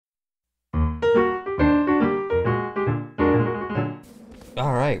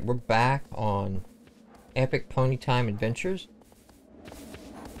Alright, we're back on Epic Pony Time Adventures.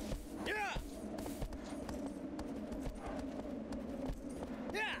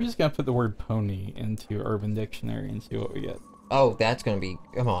 We just gotta put the word pony into Urban Dictionary and see what we get. Oh, that's gonna be,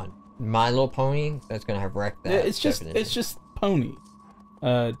 come on. My Little Pony? That's gonna have wrecked that. Yeah, it's just pony.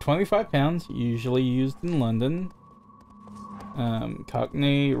 25 pounds, usually used in London.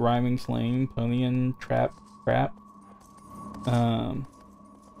 Cockney, rhyming slang, pony and trap.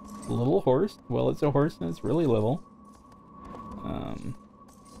 Little horse. Well, it's a horse and it's really little.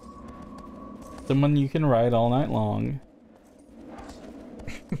 Someone you can ride all night long.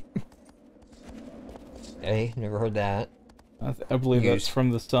 Hey, never heard that. I believe that's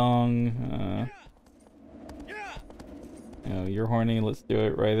from the song. You know, you're horny, let's do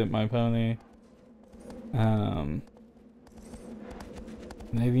it, ride it, my pony.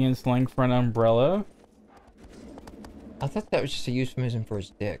 Canadian slang for an umbrella. I thought that was just a euphemism for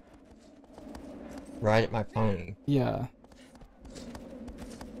his dick. Ride it, my pony. Yeah.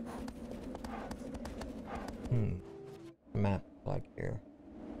 Map like here.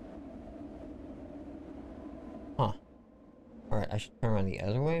 Huh. Alright, I should turn around the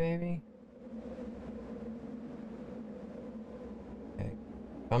other way, maybe? Okay.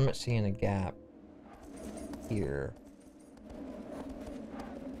 I'm not seeing a gap here.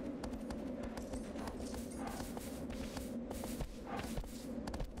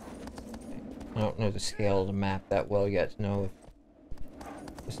 I don't know the scale of the map that well yet to know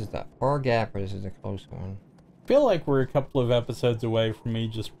if this is that far gap or this is a close one. I feel like we're a couple of episodes away from me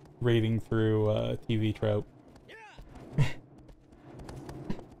just reading through TV trope.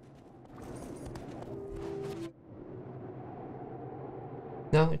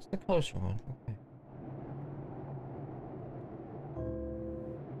 No, it's the closer one. Okay.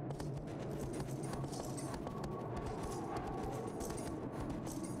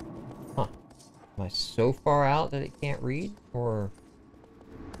 Huh. Am I so far out that it can't read? Or...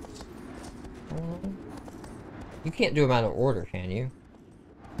 You can't do them out of order, can you?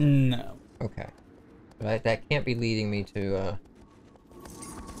 No. Okay. But that can't be leading me to,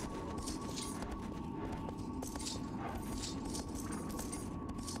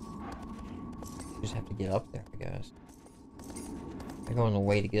 just have to get up there, I guess. I go on the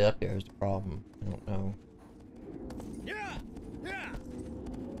way to get up there is the problem. I don't know.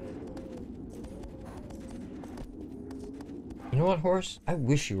 You know what, horse? I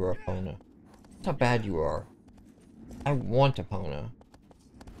wish you were a Pona. That's how bad you are. I want a Pona.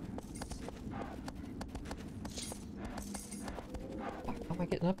 How am I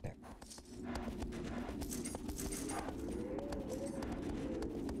getting up there?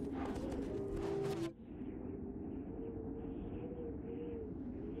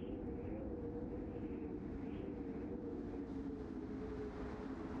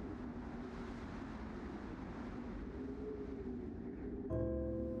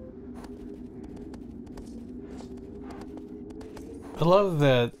 I love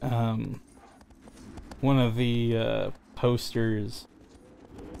that one of the posters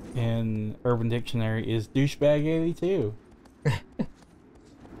in Urban Dictionary is douchebag 82.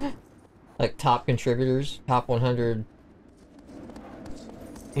 Like top contributors, top 100.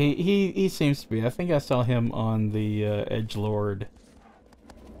 He seems to be. I think I saw him on the Edgelord.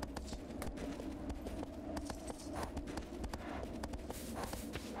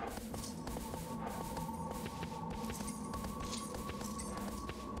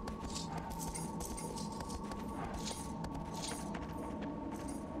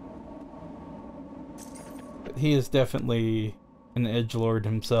 He is definitely an edgelord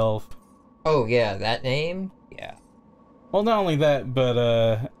himself. Oh yeah, that name? Yeah. Well, not only that,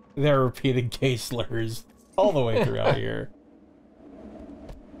 but there are repeated gay slurs all the way throughout here.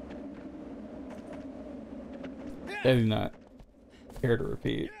 I do not care to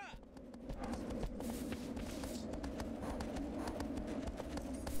repeat.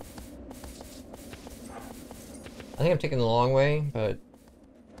 I think I'm taking the long way, but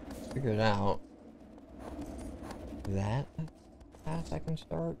figure it out. That path I can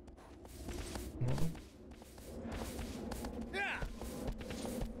start? No?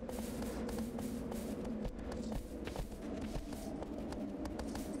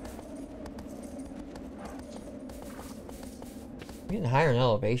 I'm getting higher in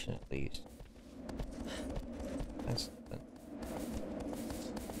elevation at least. That's...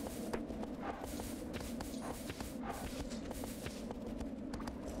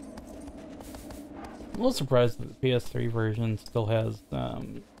 I'm a little surprised that the PS3 version still has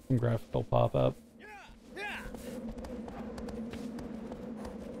some graphical pop-up.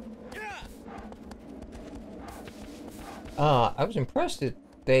 I was impressed that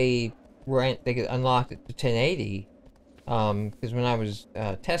they could unlock it to 1080. Because when I was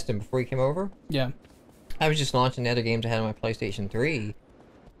testing before he came over, Yeah. I was just launching the other games I had on my PlayStation 3,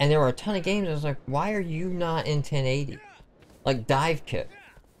 and there were a ton of games. I was like, why are you not in 1080? Like Dive Kick.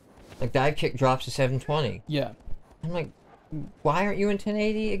 Like Dive Kick drops to 720. Yeah. I'm like, why aren't you in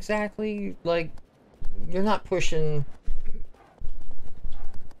 1080 exactly? Like, you're not pushing...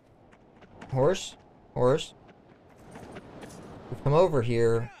 Horse? Horse? We come over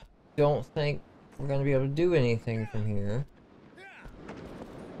here. Don't think we're gonna be able to do anything from here.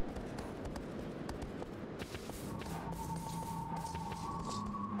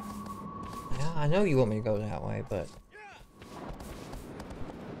 Yeah, I know you want me to go that way, but...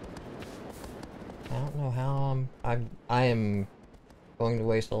 I don't know how I am going to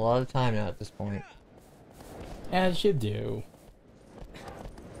waste a lot of time now at this point. As you do.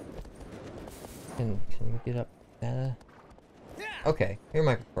 Can we get up that? Okay, here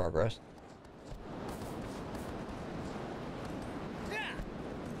might be progress.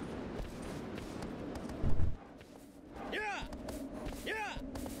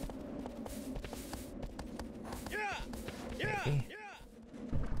 Maybe.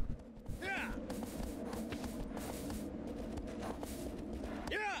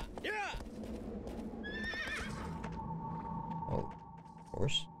 Oh, of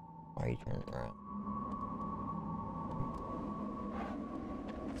course. Why are you turning around?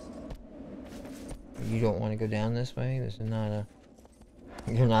 You don't want to go down this way? This is not a...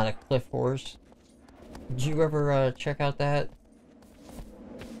 You're not a cliff horse? Did you ever check out that?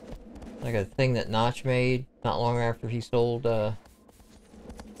 Like a thing that Notch made not long after he sold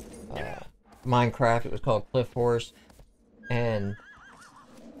Minecraft. It was called Cliff Horse. And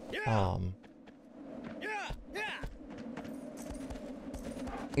it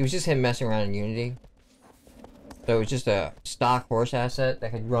was just him messing around in Unity. So it was just a stock horse asset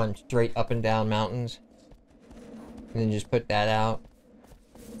that could run straight up and down mountains. And then just put that out.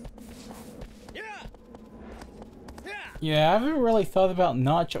 Yeah, I haven't really thought about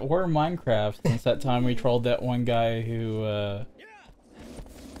Notch or Minecraft since that time we trolled that one guy who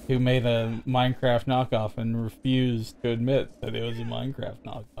made a Minecraft knockoff and refused to admit that it was a Minecraft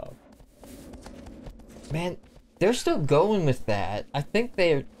knockoff. Man, they're still going with that. I think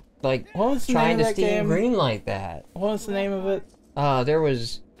they're like What was the trying name to of that Steam game? greenlight that. What was the name of it? There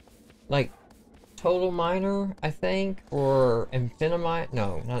was like Total Miner, I think, or Infiniminer.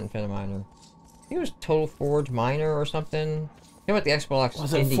 No, not Infiniminer. I think it was Total Forge Miner or something. Came with the Xbox.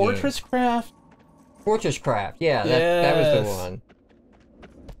 Was it Fortress Craft? Fortress Craft, yeah, that was the Yes. one.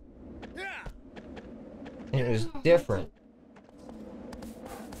 And it was different.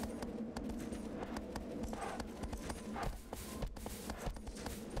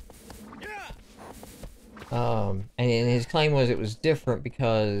 And his claim was it was different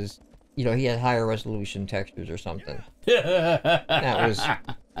because, you know, he had higher resolution textures or something. That was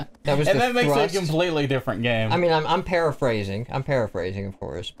and the that makes thrust. it a completely different game. I mean, I'm paraphrasing. I'm paraphrasing, of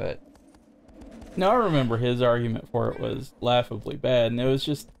course, but... No, I remember his argument for it was laughably bad, and it was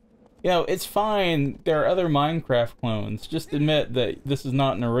just, you know, it's fine, there are other Minecraft clones, just admit that this is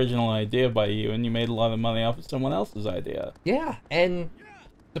not an original idea by you, and you made a lot of money off of someone else's idea. Yeah, and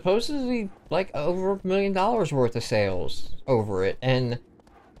supposedly, like, over $1 million worth of sales over it, and...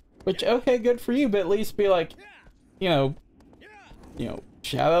 Which, okay, good for you, but at least be like, you know,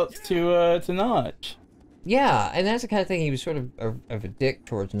 shout-outs to Notch. Yeah, and that's the kind of thing he was sort of a dick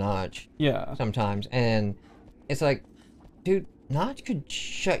towards Notch. Yeah. Sometimes, and it's like, dude, Notch could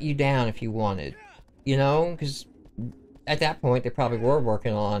shut you down if you wanted, you know? Because at that point, they probably were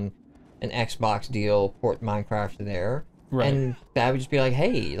working on an Xbox deal, port Minecraft to there. Right. And that would just be like,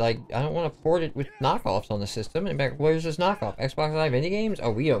 hey, like, I don't want to port it with knockoffs on the system. And be like, where's this knockoff? Xbox Live Indie Games?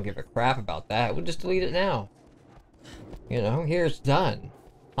 Oh, we don't give a crap about that. We'll just delete it now. You know, here it's done.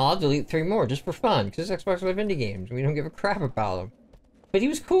 I'll delete 3 more just for fun, because it's Xbox Live Indie Games. We don't give a crap about them. But he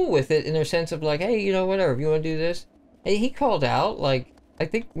was cool with it in their sense of like, hey, you know, whatever, if you want to do this. And he called out, like, I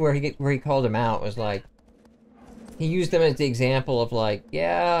think where he called him out was like, he used them as the example of like,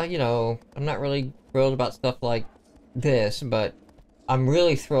 yeah, you know, I'm not really thrilled about stuff like this, but I'm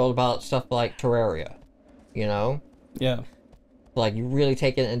really thrilled about stuff like Terraria, you know? Yeah. Like, you really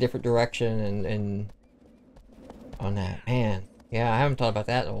take it in a different direction and on that, man. Yeah, I haven't thought about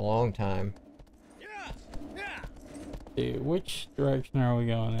that in a long time. Dude, which direction are we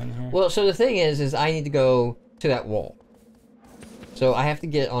going in here? Well, so the thing is I need to go to that wall. So I have to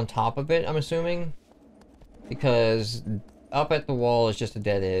get on top of it, I'm assuming. Because up at the wall is just a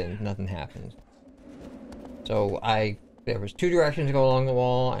dead end, nothing happens. So there was 2 directions to go along the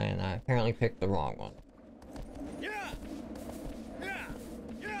wall, and I apparently picked the wrong one.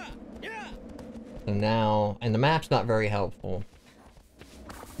 system now, and the map's not very helpful.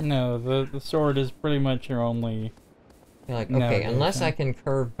 No, the sword is pretty much your only... You're like, okay, unless I can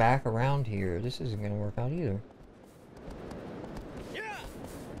curve back around here, this isn't gonna work out either.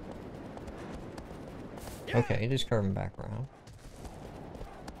 Okay, just curving back around.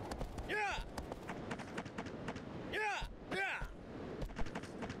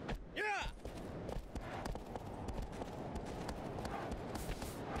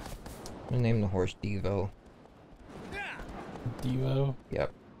 I'm gonna name the horse Devo. Devo?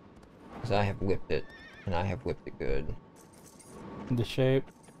 Yep. Because I have whipped it, and I have whipped it good. The shape?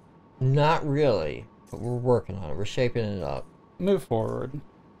 Not really, but we're working on it. We're shaping it up. Move forward.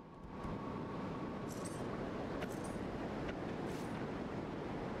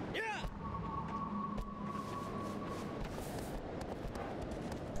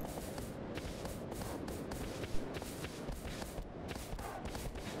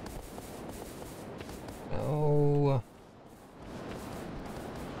 No.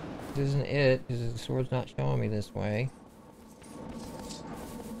 This isn't it, because the sword's not showing me this way.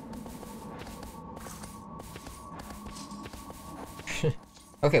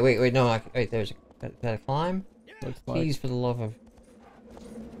 Okay, wait, no, wait, there's a... Is that a climb? Looks Please, like. for the love of...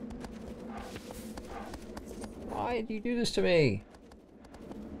 Why did you do this to me?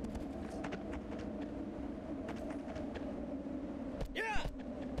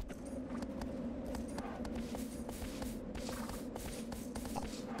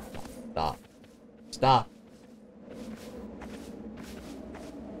 Stop. Stop.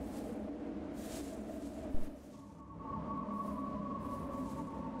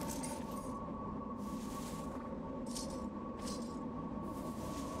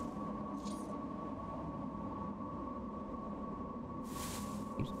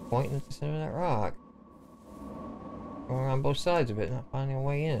 Keeps pointing at the center of that rock. Going around both sides of it, not finding a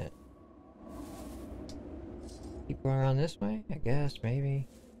way in it. Keep going around this way? I guess, maybe.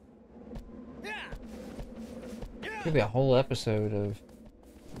 Could be a whole episode of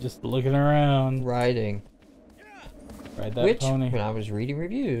Just looking around. riding. Ride that Which, pony. when I was reading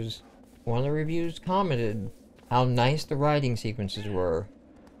reviews, one of the reviews commented how nice the riding sequences were.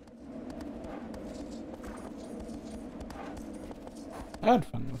 I had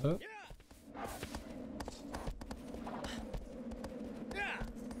fun with it.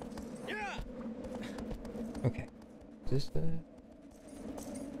 Okay. Is this the...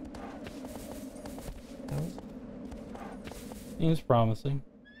 No? Seems promising.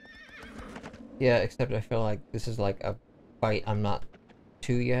 Yeah, except I feel like this is like a fight I'm not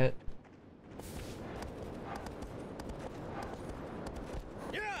to yet.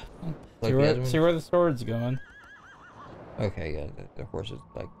 Like See where the sword's going. Okay, yeah, the horse is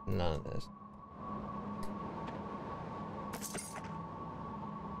like none of this.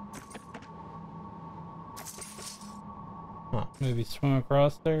 Huh. Maybe swim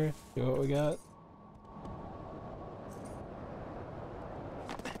across there. See what we got.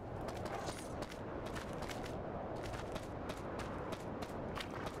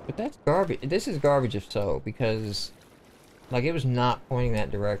 But that's garbage. This is garbage if so, because like it was not pointing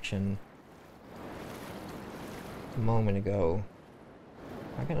that direction a moment ago.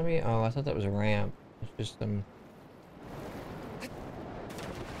 How can I be? Oh, I thought that was a ramp. It's just some... nothing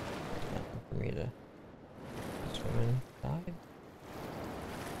for me to swim inside.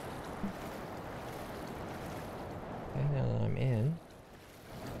 Okay, now that I'm in.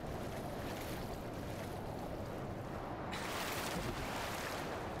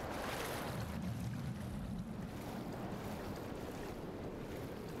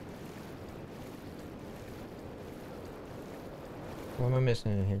 What am I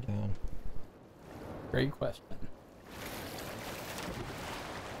missing in here, John? Great question.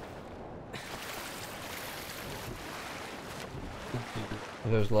 Are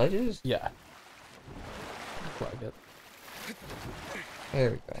those ledges? Yeah. Looks like it.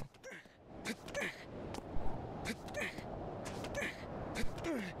 There we go.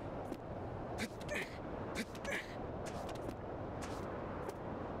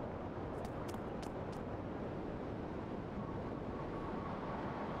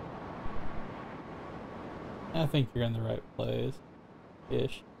 I think you're in the right place.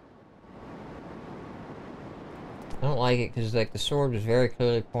 Ish. I don't like it because like the sword was very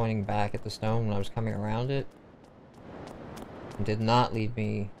clearly pointing back at the stone when I was coming around it. It did not lead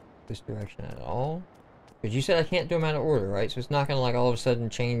me this direction at all. Because you said I can't do them out of order, right? So it's not gonna like all of a sudden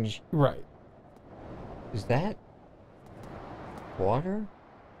change. Right. Is that water?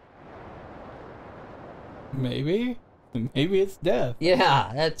 Maybe? Maybe it's death.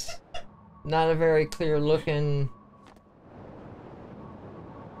 Yeah, that's not a very clear looking...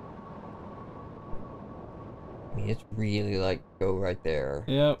 mean, it's really like go right there.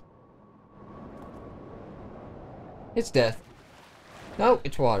 Yep. It's death. No,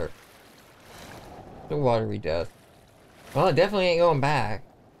 it's water. It's a watery death. Well, it definitely ain't going back.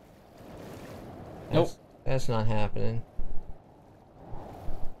 Nope. That's not happening.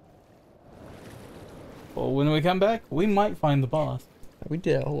 Well, when we come back, we might find the boss. We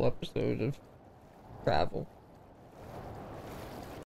did a whole episode of travel.